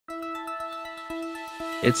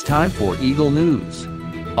It's time for Eagle News.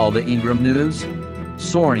 All the Ingram news,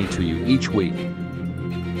 soaring to you each week.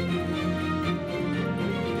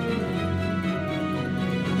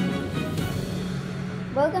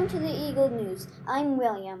 Welcome to the Eagle News. I'm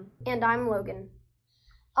William. And I'm Logan.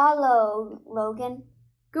 Hallo, Logan.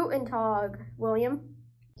 Guten Tag, William.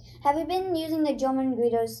 Have you been using the German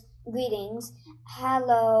greetings,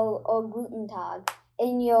 Hallo or Guten Tag,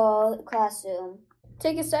 in your classroom?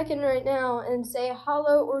 Take a second right now and say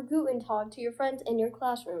Hallo or Guten Tag to your friends in your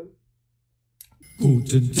classroom.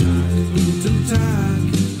 Guten Tag,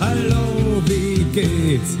 hallo, wie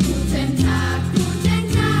geht's? Guten Tag,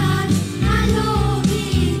 hallo,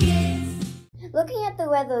 wie geht's? Looking at the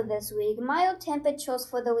weather this week, mild temperatures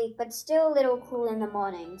for the week, but still a little cool in the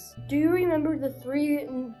mornings. Do you remember the three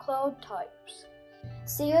cloud types?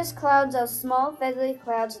 Cirrus clouds are small, feathery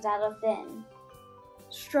clouds that are thin.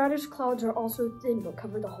 Stratus clouds are also thin but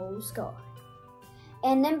cover the whole sky.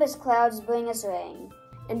 And nimbus clouds bring us rain.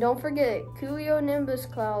 And don't forget,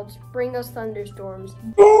 cumulonimbus clouds bring us thunderstorms.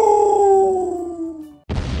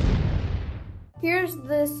 Here's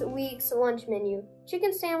this week's lunch menu.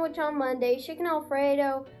 Chicken sandwich on Monday, chicken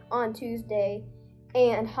Alfredo on Tuesday,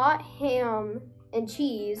 and hot ham and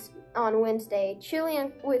cheese on Wednesday, chili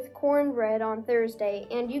with cornbread on Thursday,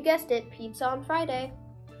 and you guessed it, pizza on Friday.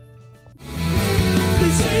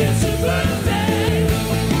 Say it's a birthday.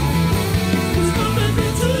 It's my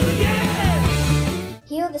birthday too, yeah.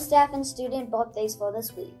 Here are the staff and student birthdays for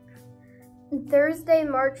this week. Thursday,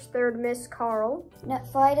 March 3rd, Miss Carl.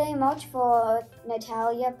 Friday, March 4th,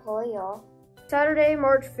 Natalia Poirier. Saturday,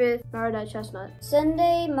 March 5th, Meredith Chestnut.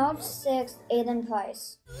 Sunday, March 6th, Aiden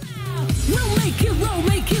Price. We'll make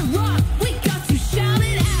it rock. We got to shout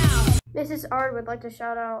it out. Mrs. Ard would like to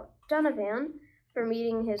shout out Donovan for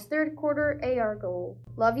meeting his third quarter AR goal.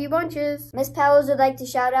 Love you bunches. Miss Powers would like to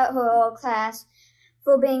shout out her whole class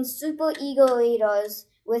for being super eagle leaders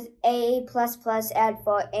with A++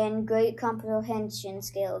 advert and great comprehension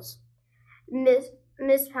skills.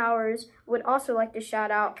 Miss Powers would also like to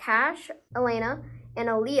shout out Cash, Elena, and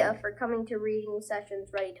Aaliyah for coming to reading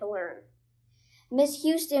sessions ready to learn. Miss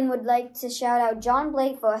Houston would like to shout out John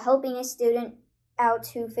Blake for helping a student out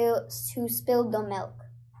who spilled the milk.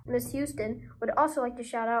 Miss Houston would also like to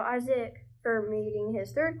shout out Isaac for meeting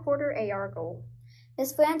his third quarter AR goal.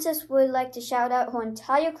 Miss Francis would like to shout out her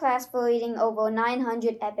entire class for reading over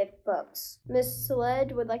 900 epic books. Miss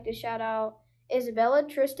Sled would like to shout out Isabella,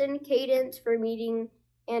 Tristan, Cadence for meeting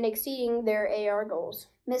and exceeding their AR goals.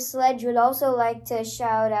 Miss Sledge would also like to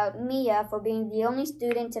shout out Mia for being the only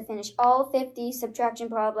student to finish all 50 subtraction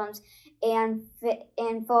problems in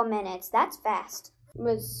 4 minutes. That's fast.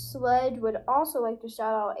 Ms. Sledge would also like to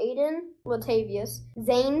shout out Aiden, Latavius,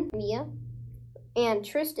 Zane, Mia, and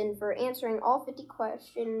Tristan for answering all 50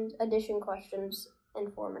 addition questions in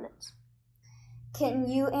 4 minutes. Can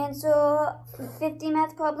you answer 50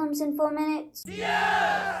 math problems in 4 minutes?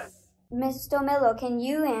 Yes! Mr. Miller, can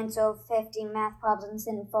you answer 50 math problems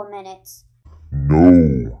in 4 minutes?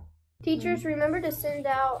 No. Teachers, remember to send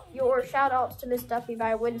out your shout outs to Miss Duffy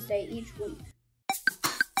by Wednesday each week.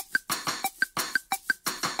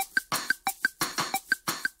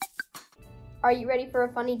 Are you ready for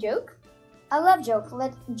a funny joke? I love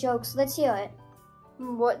jokes. Let's hear it.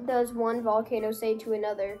 What does one volcano say to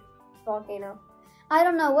another volcano? I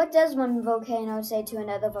don't know. What does one volcano say to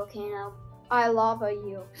another volcano? I lava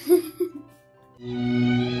you.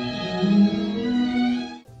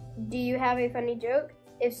 Do you have a funny joke?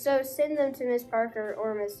 If so, send them to Miss Parker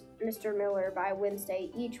or Mr. Miller by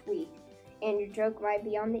Wednesday each week, and your joke might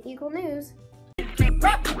be on the Eagle News.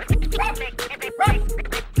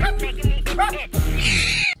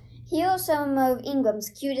 Here are some of Ingram's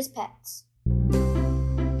cutest pets.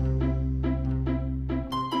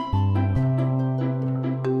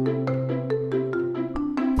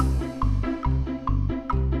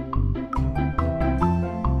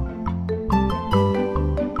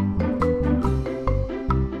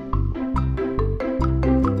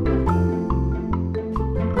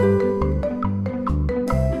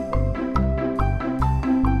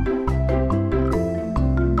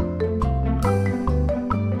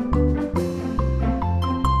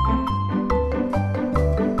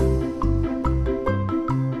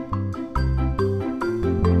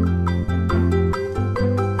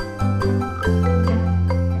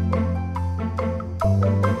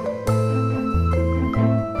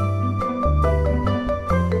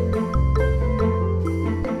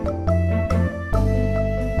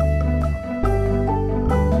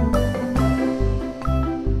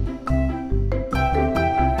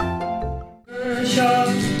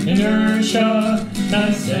 Inertia,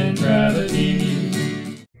 mass and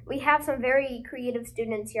gravity. We have some very creative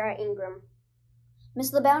students here at Ingram.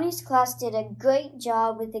 Miss LeBounty's class did a great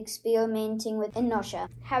job with experimenting with inertia.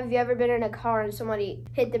 Have you ever been in a car and somebody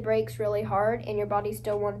hit the brakes really hard and your body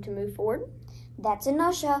still wanted to move forward? That's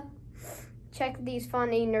inertia. Check these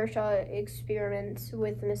fun inertia experiments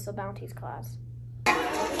with Miss LeBounty's class.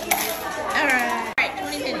 Alright,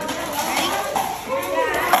 20 minutes.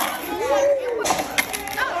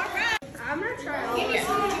 I'm gonna try all Here.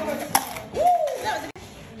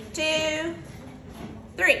 2,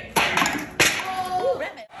 3.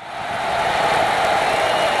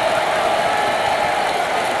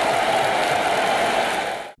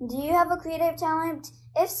 Do you have a creative talent?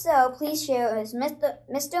 If so, please share it with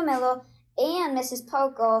Mr. Miller and Mrs.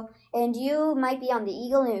 Parker, and you might be on the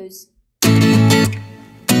Eagle News.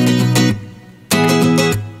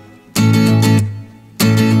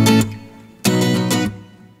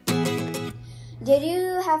 Did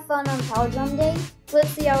you have fun on Power Drum Day? Let's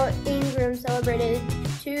see how Ingram celebrated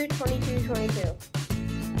 2/22/22.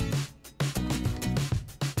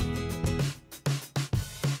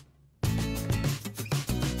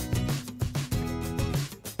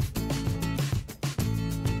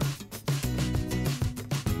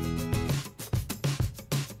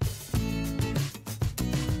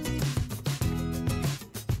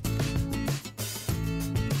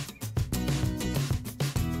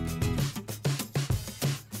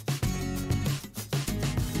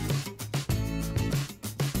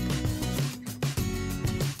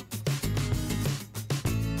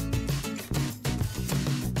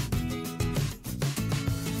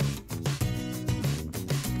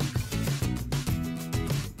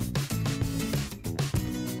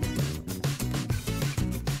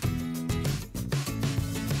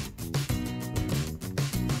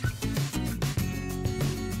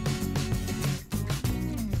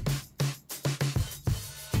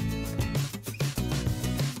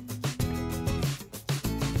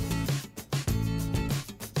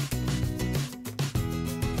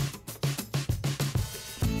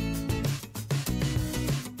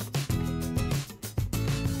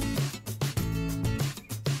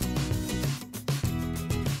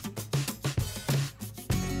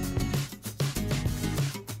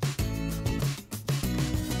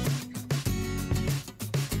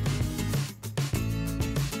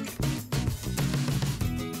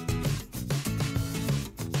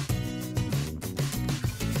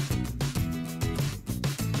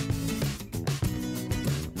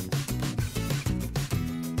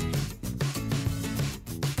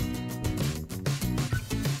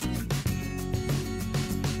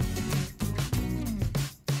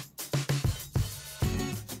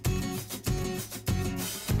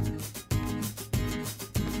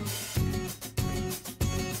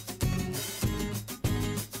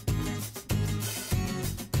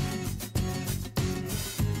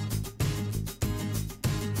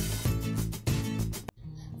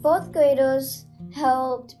 Fourth graders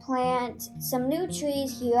helped plant some new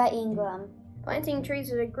trees here at Ingram. Planting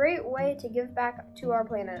trees is a great way to give back to our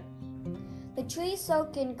planet. The trees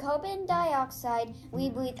soak in carbon dioxide we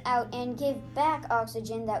breathe out and give back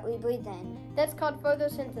oxygen that we breathe in. That's called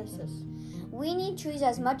photosynthesis. We need trees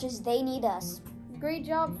as much as they need us. Great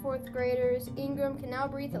job, fourth graders. Ingram can now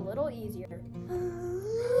breathe a little easier.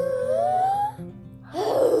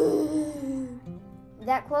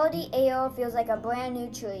 That quality air feels like a brand new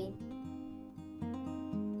tree.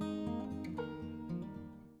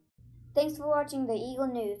 Thanks for watching the Eagle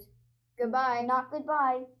News. Goodbye. Not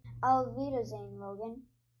goodbye. Auf Wiedersehen, Logan.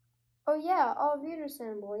 Oh yeah, auf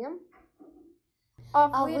Wiedersehen, William.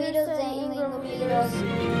 Auf Wiedersehen, Ingram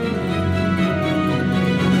Leaders.